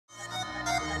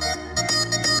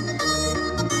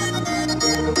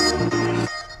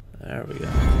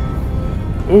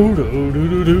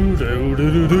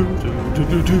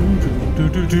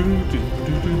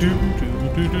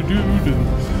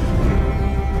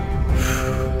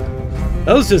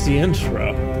That was just the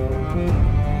intro.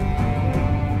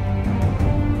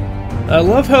 I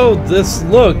love how this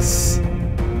looks,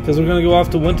 because we're gonna go off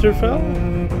to Winterfell.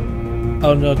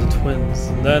 Oh no, the twins,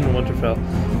 and then Winterfell.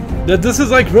 That this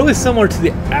is like really similar to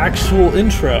the actual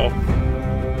intro.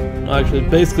 No, actually,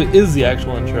 basically is the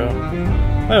actual intro.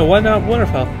 Oh, why not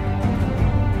Winterfell?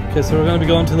 Okay, so we're gonna be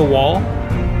going to the wall.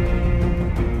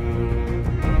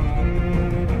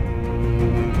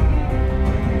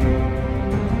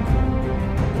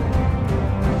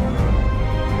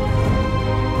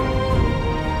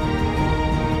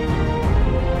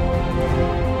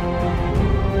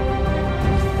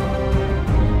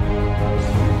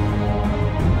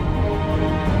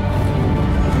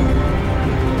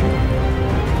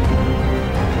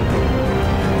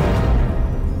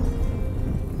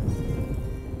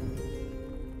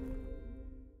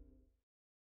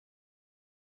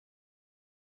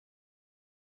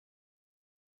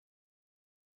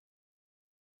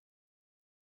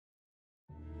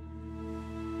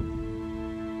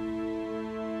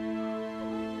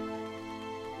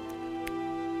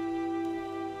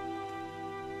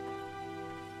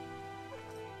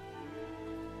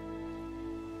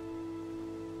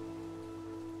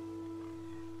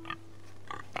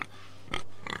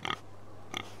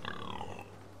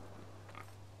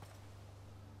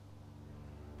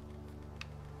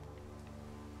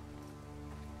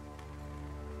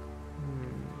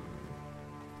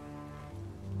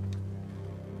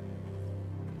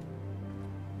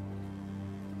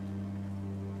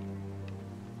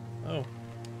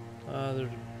 Oh, there's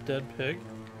a dead pig.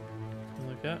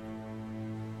 Look at.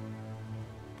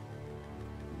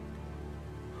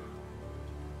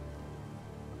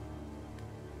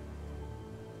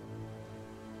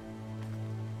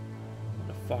 And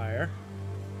a fire.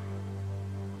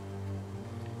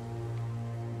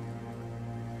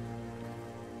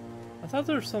 I thought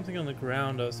there was something on the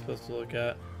ground I was supposed to look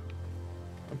at.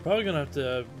 I'm probably gonna have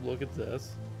to look at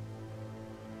this.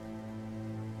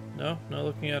 No, not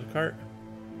looking at a cart.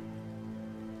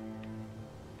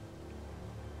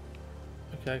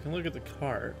 Okay, I can look at the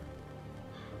cart.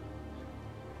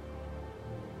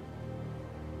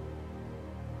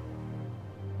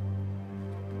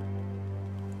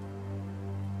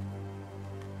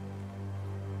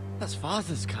 That's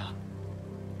Father's car.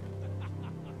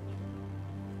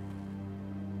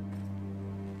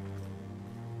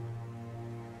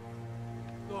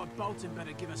 Lord Bolton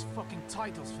better give us fucking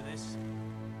titles for this.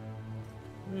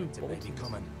 It's a baby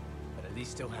common, but at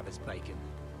least still have his bacon.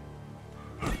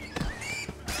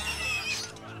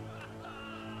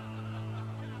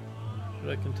 Should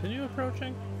I continue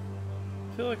approaching?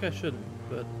 I feel like I shouldn't,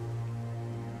 but...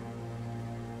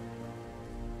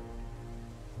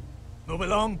 Move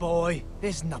along, boy.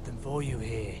 There's nothing for you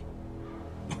here.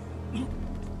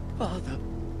 Father.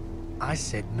 I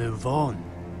said move on.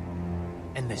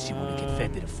 Unless you want to get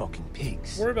fed to the fucking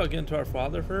pigs. Worry about getting to our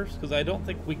father first, because I don't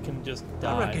think we can just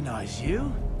die. I recognize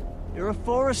you. You're a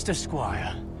Forester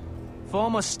squire.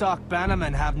 Former Stark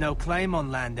bannermen have no claim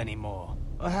on land anymore.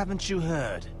 Or haven't you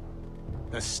heard?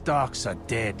 The Starks are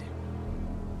dead.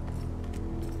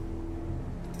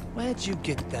 Where'd you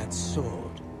get that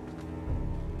sword?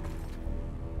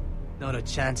 Not a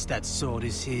chance that sword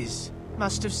is his.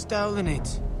 Must have stolen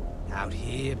it. Out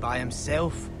here by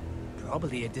himself.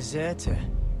 Probably a deserter.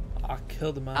 I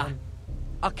killed a man.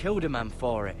 I killed a man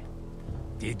for it.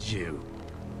 Did you?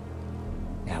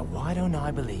 Now why don't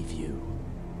I believe you?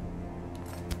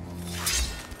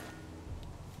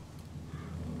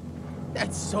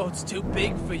 That sword's too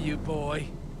big for you, boy.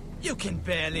 You can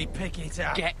barely pick it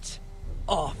up. Get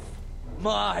off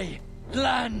my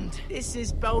land! This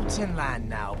is Bolton land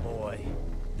now, boy.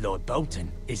 Lord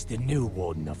Bolton is the new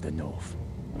Warden of the North.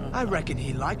 I reckon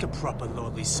he'd like a proper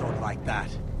lordly sword like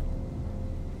that.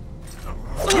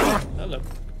 Hello.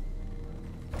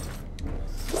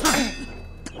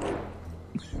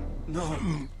 No.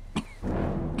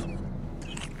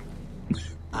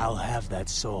 I'll have that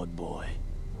sword, boy.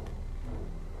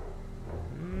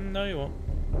 No, you won't.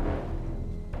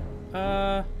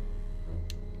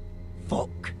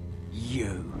 Fuck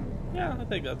you. Yeah, I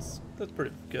think that's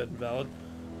pretty good and valid.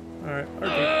 Alright, RT.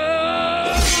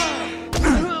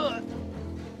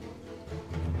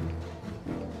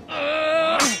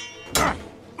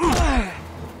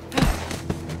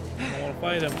 I don't want to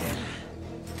fight him.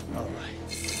 Alright.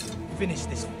 Finish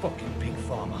this fucking pig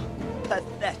farmer.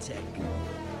 Pathetic.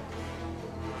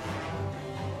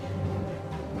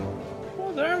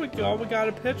 Well, there we go. We got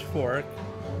a pitchfork.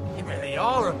 You really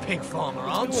are a pig farmer,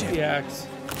 Let's aren't go with you? the axe.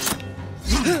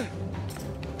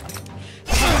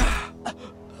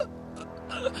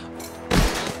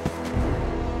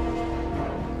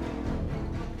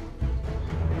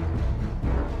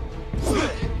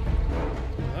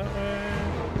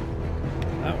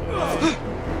 That way.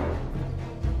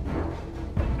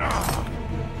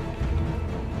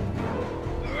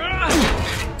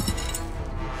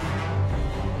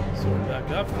 Sword back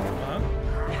up, huh?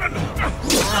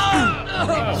 Oh,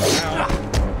 wow.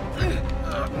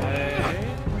 Okay.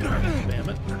 Damn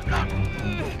it.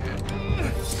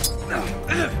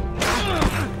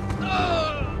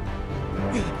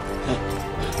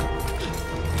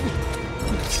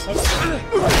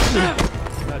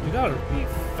 God, you gotta be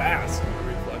fast with the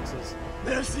reflexes.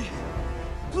 Mercy!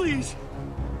 Please!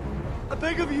 I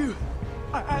beg of you!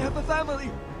 I have a family!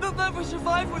 They'll never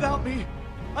survive without me!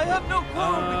 I have no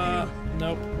quarrel with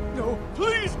Nope. you! No,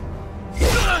 please!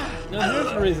 Now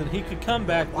here's the reason. He could come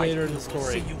back later in the people will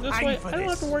story. see you This hang way, for I don't have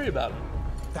this. to worry about it.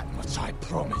 That much I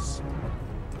promise.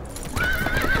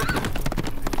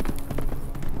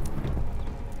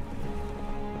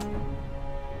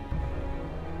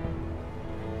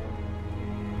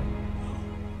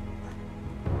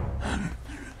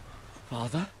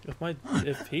 Father?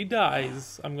 If he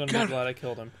dies, I'm gonna be God. glad I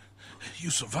killed him. You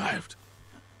survived.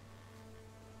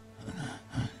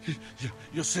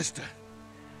 Your sister.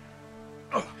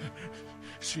 Oh,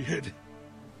 she hid.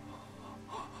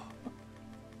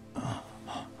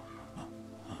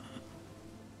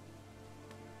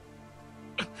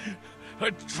 I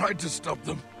tried to stop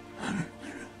them.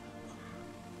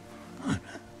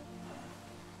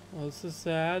 Well, this is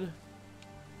sad.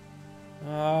 Oh,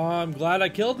 I'm glad I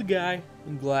killed the guy.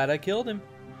 I'm glad I killed him.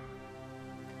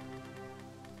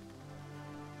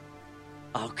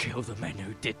 I'll kill the men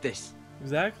who did this.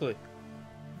 Exactly.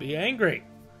 Be angry.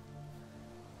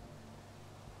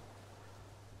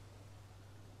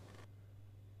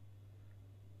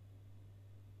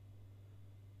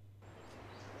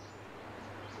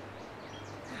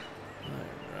 My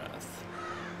wrath.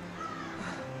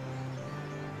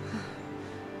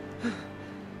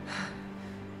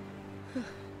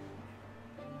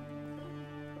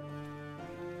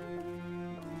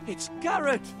 It's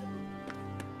Garrett!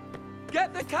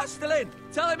 Get the Castellan!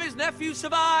 Tell him his nephew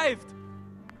survived!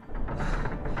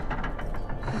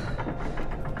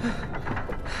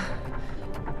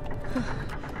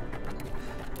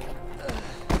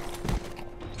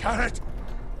 Garrett!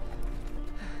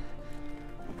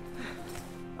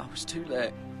 I was too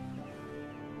late.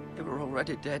 They were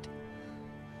already dead.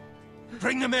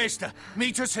 Bring the maester.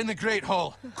 Meet us in the Great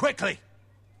Hall. Quickly.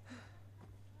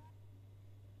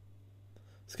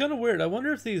 It's kind of weird. I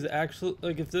wonder if these actually,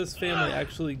 like, if this family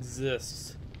actually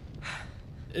exists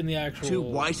in the actual. 2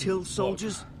 Whitehill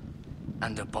soldiers?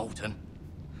 And a Bolton.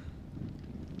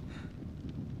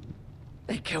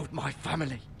 They killed my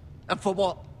family. And for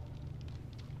what?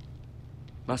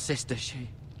 My sister,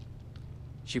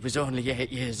 she was only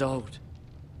 8 years old.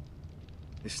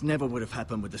 This never would have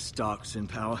happened with the Starks in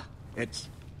power. It's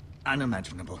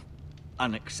unimaginable.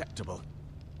 Unacceptable.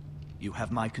 You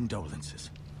have my condolences.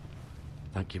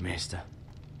 Thank you, Maester.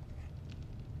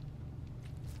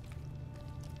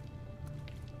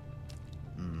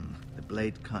 The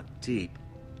blade cut deep,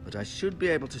 but I should be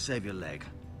able to save your leg.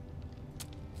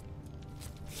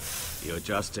 Your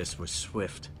justice was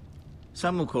swift.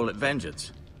 Some will call it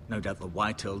vengeance. No doubt the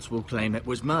Whitehills will claim it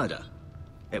was murder.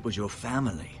 It was your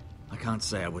family. I can't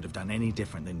say I would have done any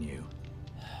different than you.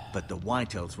 But the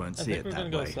Whitehills won't I see think it we're that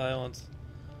gonna way. go silence.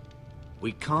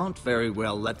 We can't very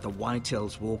well let the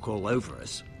Whitehills walk all over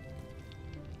us.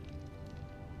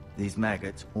 These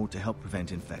maggots ought to help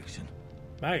prevent infection.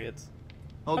 Maggots.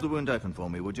 Hold the wound open for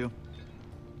me, would you?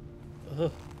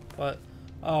 Ugh. What?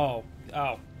 Oh.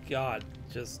 Oh. God.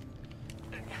 Just.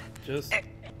 Oh.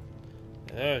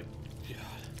 God.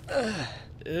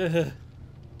 Ugh.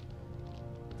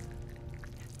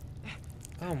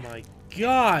 Oh my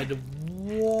God.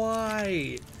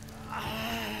 Why?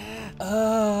 These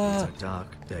are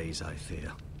dark days, I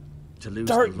fear. To lose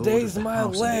Dark the lord days, of the my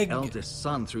house leg. and the eldest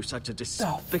son through such a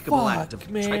despicable act of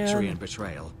fuck, man? treachery and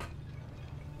betrayal.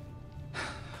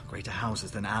 Greater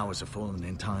houses than ours have fallen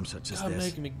in times such as God, this.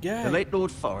 making me gag. The late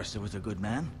Lord Forrester was a good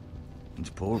man.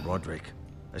 And poor Roderick.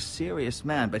 A serious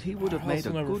man, but he would have Our made house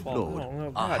a will never good fall. lord. Oh, no,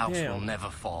 Our God house damn. will never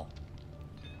fall.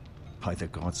 By the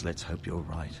gods, let's hope you're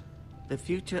right. The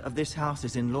future of this house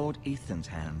is in Lord Ethan's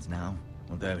hands now,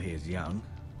 although he is young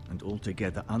and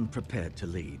altogether unprepared to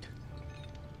lead.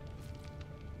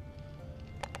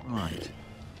 Right.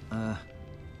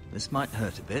 This might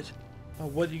hurt a bit. Oh,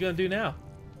 what are you gonna do now?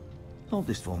 Hold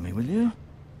this for me, will you?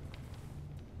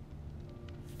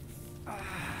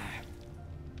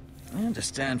 I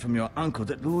understand from your uncle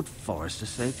that Lord Forrester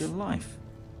saved your life.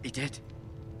 He did.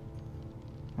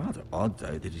 Rather odd,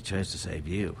 though, that he chose to save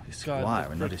you, his God,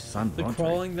 squire, and not his son, the Roderick.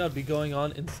 crawling that'd be going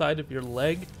on inside of your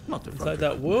leg, Not that inside Roderick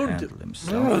that couldn't wound. handle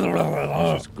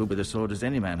himself. He's as good with a sword as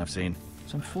any man I've seen.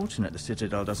 It's unfortunate the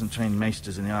Citadel doesn't train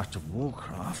maesters in the art of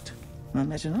warcraft. I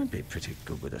imagine I'd be pretty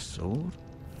good with a sword.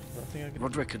 Nothing I can...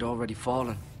 Roderick had already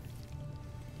fallen.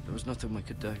 There was nothing we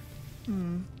could do.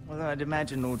 Although I'd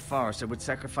imagine Lord Forrester would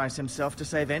sacrifice himself to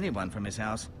save anyone from his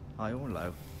house, high or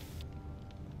low.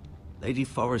 Lady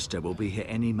Forrester will be here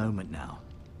any moment now.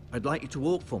 I'd like you to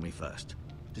walk for me first,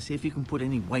 to see if you can put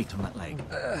any weight on that leg.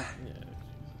 Yeah,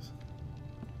 Jesus.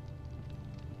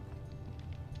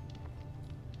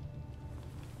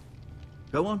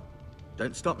 Go on.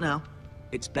 Don't stop now.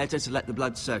 It's better to let the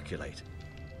blood circulate.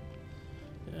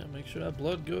 Yeah, make sure that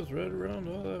blood goes right around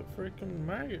all that freaking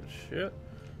maggot shit.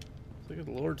 Look at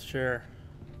the Lord's chair.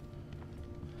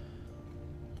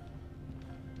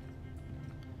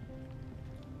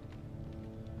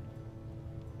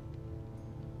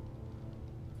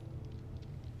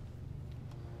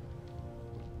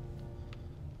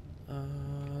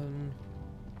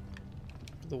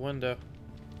 The window.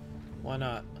 Why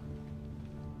not?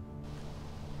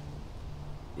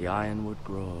 The Ironwood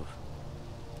Grove.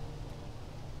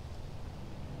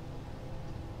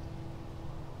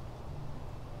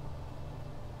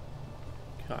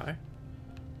 Okay.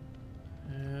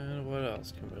 And what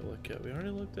else can we look at? We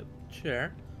already looked at the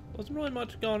chair. Wasn't really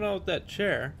much going on with that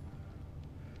chair.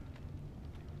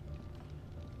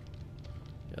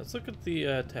 Yeah, let's look at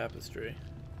the tapestry.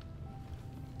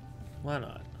 Why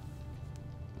not?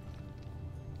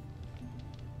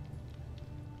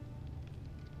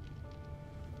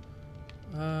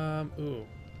 Ooh.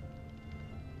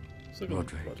 Let's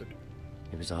look at Roderick.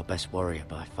 He was our best warrior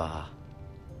by far.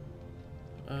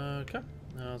 Okay.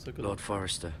 Now let's look at Lord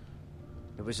Forrester.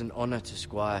 It was an honor to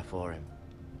squire for him.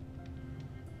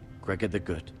 Gregor the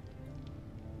Good.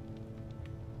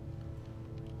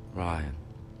 Ryan.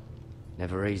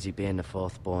 Never easy being the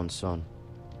fourth-born son.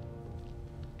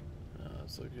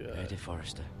 let's look at... Lady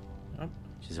Forrester. Yep.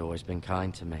 She's always been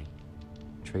kind to me.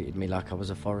 Treated me like I was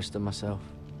a Forrester myself.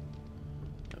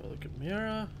 Have a look at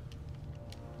Mira.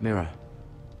 Mira.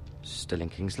 Still in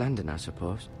King's Landing, I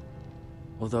suppose.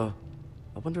 Although,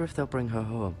 I wonder if they'll bring her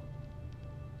home.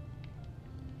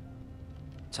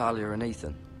 Talia and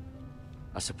Ethan.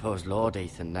 I suppose Lord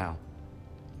Ethan now.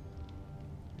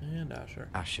 And Asher.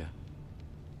 Asher.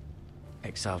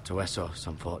 Exiled to Essos,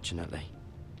 unfortunately.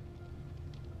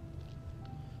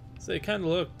 So it kind of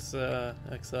looks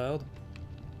exiled.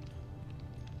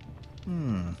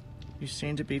 You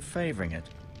seem to be favoring it.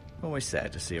 Always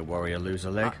sad to see a warrior lose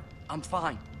a leg. I'm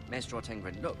fine, Maestro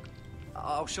Tengrin. Look,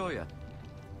 I'll show you.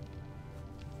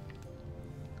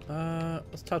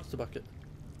 Let's touch the bucket.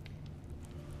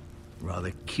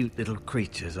 Rather cute little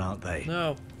creatures, aren't they?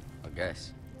 No, I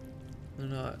guess. they're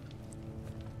not.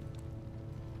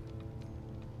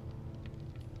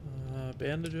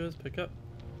 Bandages, pick up.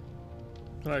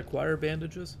 Can I acquire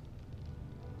bandages?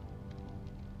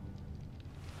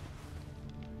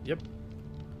 Yep.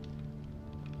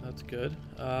 That's good.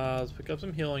 Let's pick up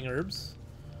some healing herbs.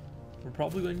 We're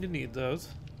probably going to need those.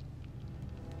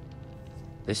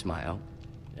 This might help.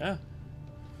 Yeah.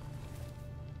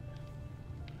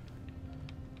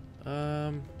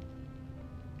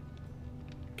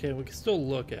 Okay, we can still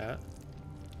look at.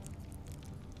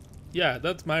 Yeah,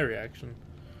 that's my reaction.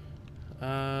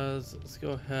 Let's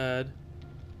go ahead.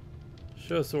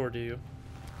 Show a sword to you.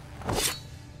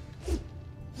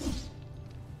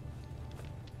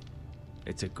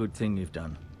 It's a good thing you've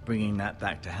done, bringing that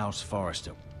back to House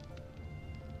Forrester.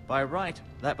 By right,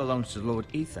 that belongs to Lord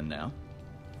Ethan now.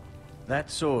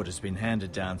 That sword has been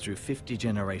handed down through 50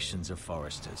 generations of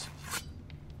Forresters.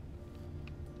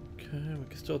 Okay, we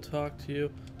can still talk to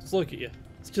you. Let's look at you.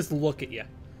 Let's just look at you.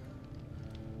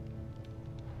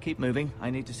 Keep moving, I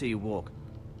need to see you walk.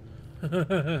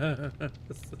 That's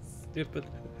so stupid.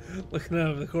 Looking out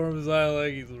of the corner of his eye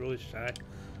like he's really shy.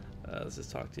 Let's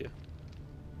just talk to you.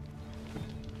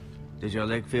 Does your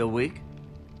leg feel weak?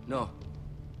 No.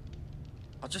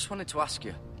 I just wanted to ask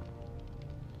you.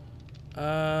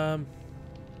 Why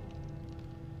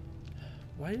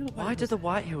do the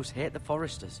Whitehills hate the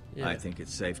Forresters? Yeah. I think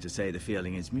it's safe to say the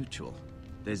feeling is mutual.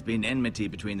 There's been enmity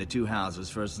between the two houses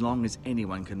for as long as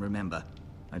anyone can remember.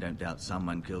 I don't doubt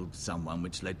someone killed someone,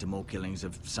 which led to more killings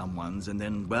of someones, and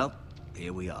then, well,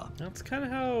 here we are. That's kind of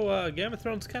how Game of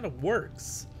Thrones kind of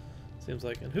works. Seems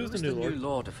like. And who's the new lord? new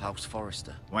lord of House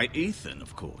Forrester? Why, Ethan,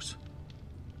 of course.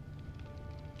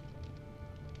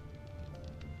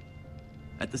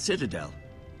 At the Citadel.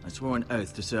 I swore an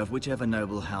oath to serve whichever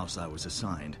noble house I was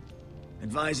assigned.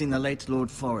 Advising the late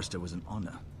Lord Forrester was an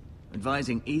honor.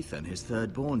 Advising Ethan, his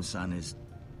third-born son, is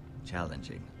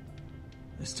challenging.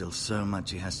 There's still so much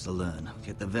he has to learn,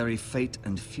 yet the very fate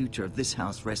and future of this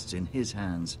house rests in his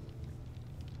hands.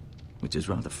 Which is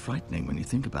rather frightening when you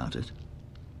think about it.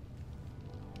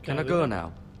 Can I go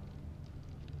now?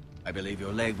 I believe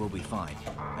your leg will be fine.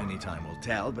 Only time will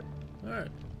tell, but... Alright.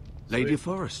 Lady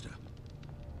Forrester.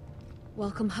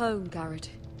 Welcome home, Garrett.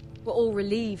 We're all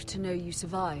relieved to know you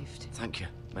survived. Thank you,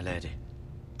 my lady.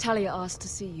 Talia asked to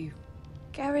see you.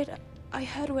 Garrett, I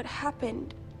heard what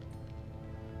happened.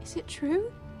 Is it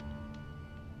true?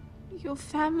 Your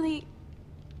family...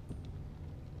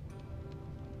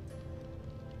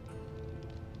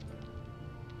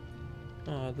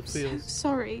 Oh, the So feels.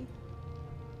 sorry.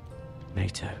 Me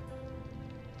too.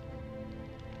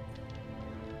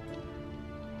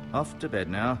 Off to bed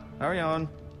now. Hurry on.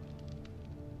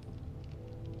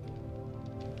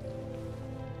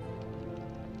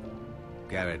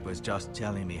 Garrett was just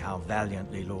telling me how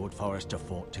valiantly Lord Forrester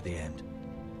fought to the end,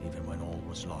 even when all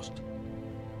was lost.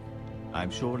 I'm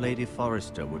sure Lady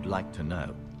Forrester would like to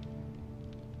know.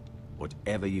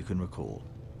 Whatever you can recall.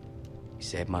 You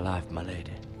saved my life, my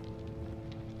lady.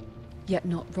 Yet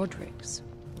not Roderick's.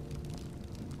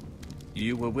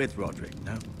 You were with Roderick,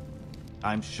 no?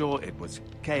 I'm sure it was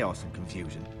chaos and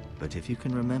confusion. But if you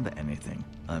can remember anything,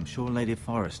 I'm sure Lady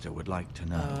Forrester would like to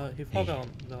know. He fought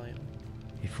valiant.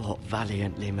 He fought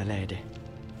valiantly, my lady.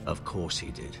 Of course he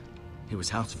did. He was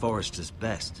House Forrester's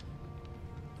best.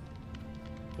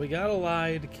 We gotta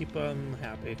lie to keep them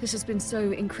happy. This has been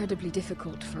so incredibly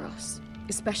difficult for us,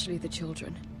 especially the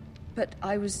children. But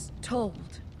I was told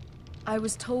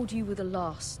you were the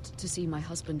last to see my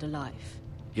husband alive.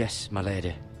 Yes, my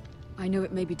lady. I know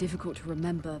it may be difficult to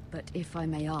remember, but if I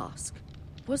may ask,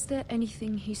 was there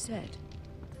anything he said?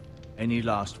 Any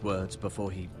last words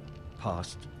before he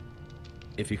passed?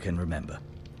 If you can remember.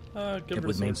 It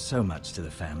would mean so much to the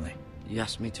family. He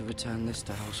asked me to return this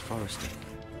to House Forrester.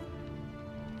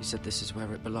 He said this is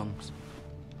where it belongs.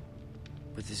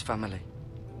 With his family.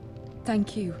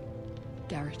 Thank you,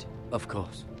 Garrett. Of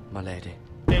course, my lady.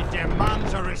 It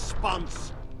demands a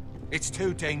response. It's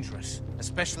too dangerous,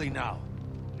 especially now.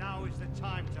 Now is the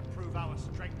time to prove our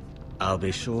strength. I'll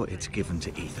be sure it's given to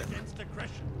Ethan. Against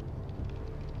aggression.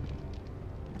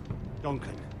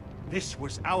 Duncan, this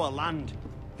was our land.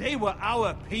 They were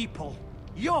our people.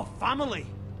 Your family.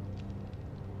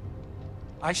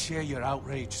 I share your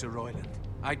outrage, Sir Royland.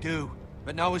 I do.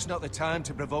 But now is not the time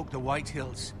to provoke the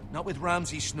Whitehills. Not with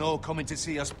Ramsay Snow coming to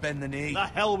see us bend the knee. The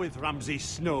hell with Ramsay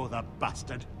Snow, the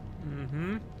bastard.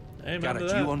 Mm-hmm. Amen Garrett, to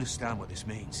do that. you understand what this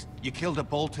means? You killed a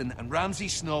Bolton, and Ramsay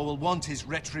Snow will want his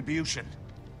retribution.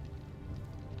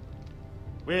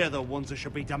 We're the ones that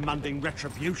should be demanding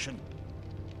retribution.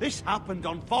 This happened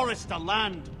on Forrester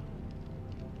land.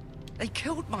 They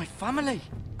killed my family.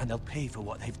 And they'll pay for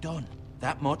what they've done.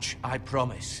 That much I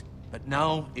promise. But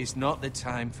now is not the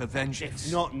time for vengeance.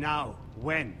 If not now,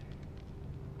 when?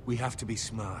 We have to be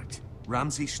smart.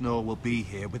 Ramsay Snow will be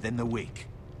here within the week.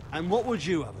 And what would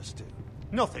you have us do?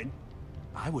 Nothing.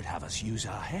 I would have us use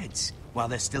our heads, while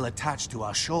they're still attached to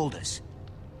our shoulders.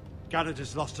 Garrett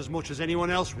has lost as much as anyone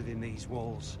else within these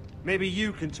walls. Maybe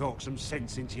you can talk some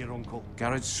sense into your uncle.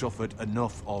 Garrett's suffered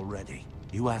enough already.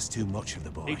 You ask too much of the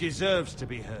boy. He deserves to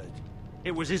be heard.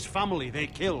 It was his family they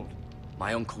killed.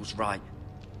 My uncle's right.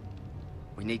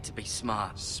 We need to be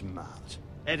smart. Smart.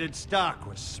 Eddard Stark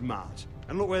was smart.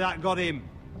 And look where that got him.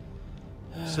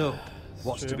 So,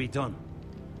 what's to be done?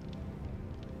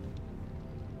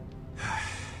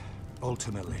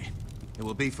 Ultimately, it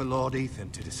will be for Lord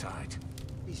Ethan to decide.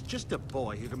 He's just a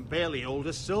boy who can barely hold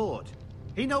a sword.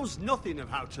 He knows nothing of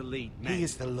how to lead men. He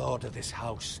is the lord of this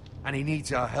house, and he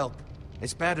needs our help.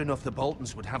 It's bad enough the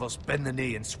Boltons would have us bend the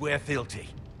knee and swear fealty.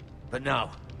 But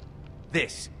now,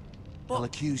 this will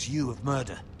accuse you of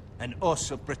murder, and us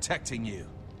of protecting you.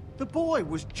 The boy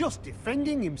was just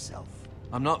defending himself.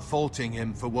 I'm not faulting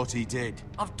him for what he did.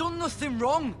 I've done nothing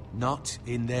wrong. Not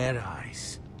in their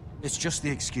eyes. It's just the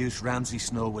excuse Ramsay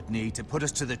Snow would need to put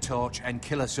us to the torch and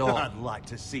kill us all. I'd like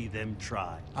to see them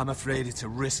try. I'm afraid it's a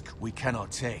risk we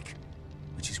cannot take,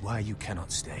 which is why you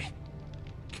cannot stay.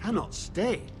 Cannot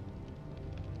stay?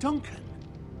 Duncan,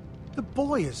 the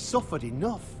boy has suffered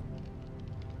enough.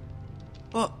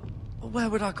 But where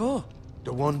would I go?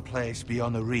 The one place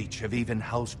beyond the reach of even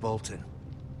House Bolton.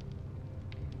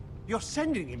 You're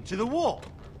sending him to the wall.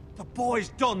 The boy's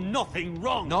done nothing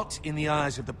wrong. Not in the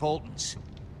eyes of the Boltons.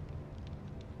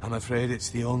 I'm afraid it's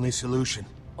the only solution.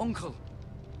 Uncle,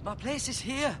 my place is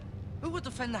here. Who will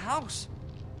defend the house?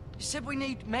 You said we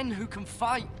need men who can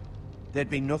fight. there'd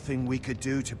be nothing we could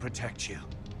do to protect you.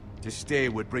 To stay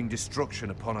would bring destruction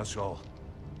upon us all.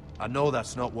 I know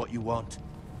that's not what you want.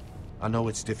 I know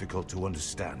it's difficult to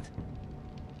understand.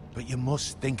 But you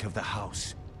must think of the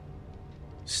house.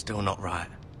 Still not right.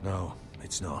 No,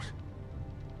 it's not.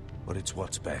 But it's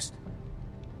what's best.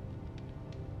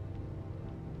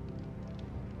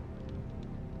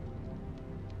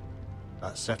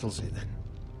 That settles it then.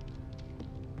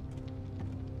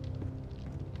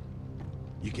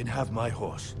 You can have my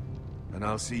horse, and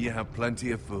I'll see you have plenty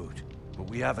of food. But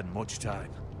we haven't much time.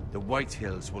 The White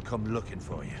Hills will come looking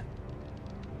for you.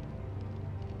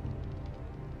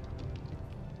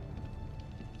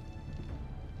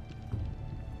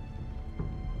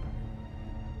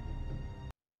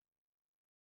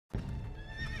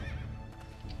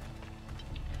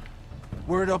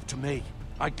 Were it up to me,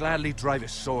 I'd gladly drive a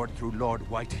sword through Lord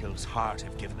Whitehill's heart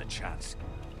if given the chance.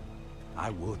 I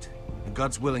would. And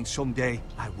God's willing, someday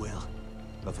I will.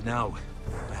 But for now,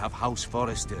 I have House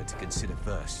Forrester to consider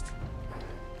first.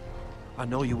 I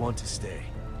know you want to stay,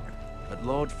 but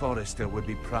Lord Forrester would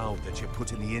be proud that you're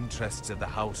putting the interests of the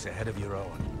house ahead of your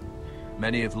own.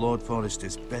 Many of Lord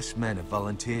Forrester's best men have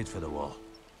volunteered for the war.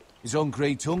 His own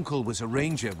great-uncle was a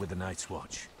ranger with the Night's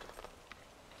Watch.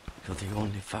 You're the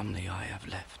only family I have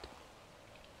left.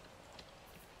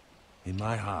 In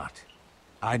my heart,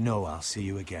 I know I'll see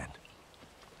you again.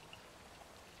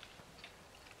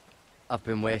 I've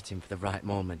been waiting for the right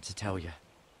moment to tell you.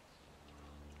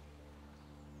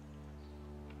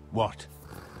 What?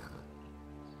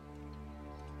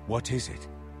 What is it?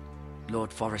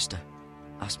 Lord Forrester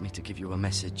asked me to give you a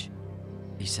message.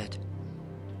 He said,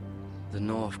 the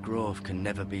North Grove can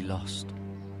never be lost.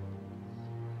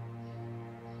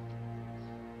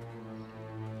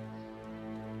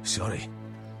 Sorry,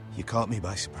 you caught me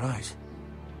by surprise.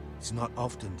 It's not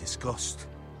often discussed,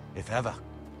 if ever.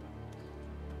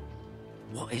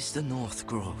 What is the North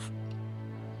Grove?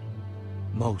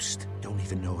 Most don't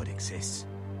even know it exists.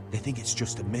 They think it's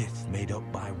just a myth made up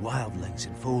by wildlings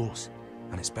and fools,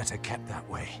 and it's better kept that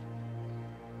way.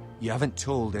 You haven't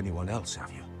told anyone else,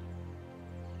 have you?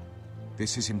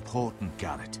 This is important,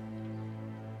 Garrett.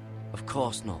 Of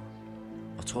course not.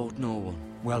 I told no one.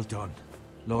 Well done.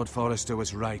 Lord Forrester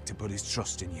was right to put his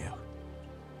trust in you.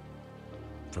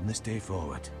 From this day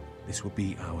forward, this will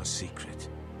be our secret.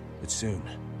 But soon,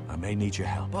 I may need your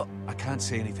help. But I can't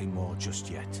say anything more just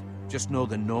yet. Just know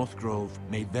the North Grove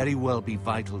may very well be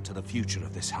vital to the future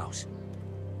of this house.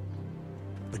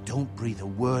 But don't breathe a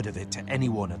word of it to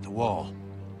anyone at the wall.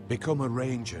 Become a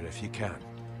ranger if you can.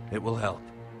 It will help.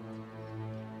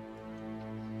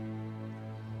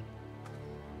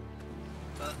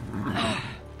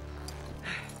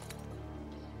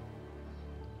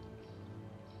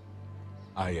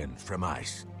 Iron from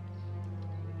ice.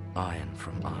 Iron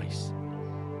from ice.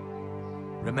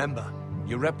 Remember,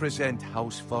 you represent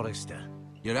House Forrester.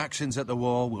 Your actions at the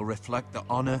war will reflect the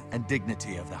honor and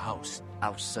dignity of the house.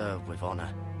 I'll serve with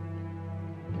honor.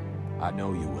 I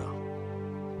know you will.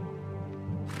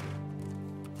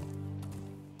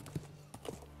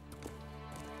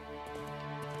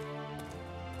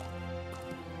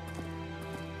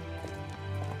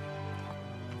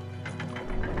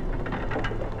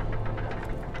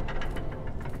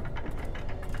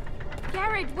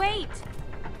 Garrett, wait!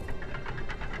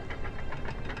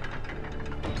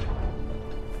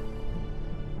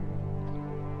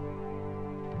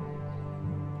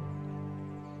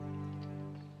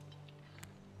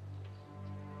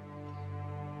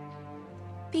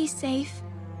 Be safe.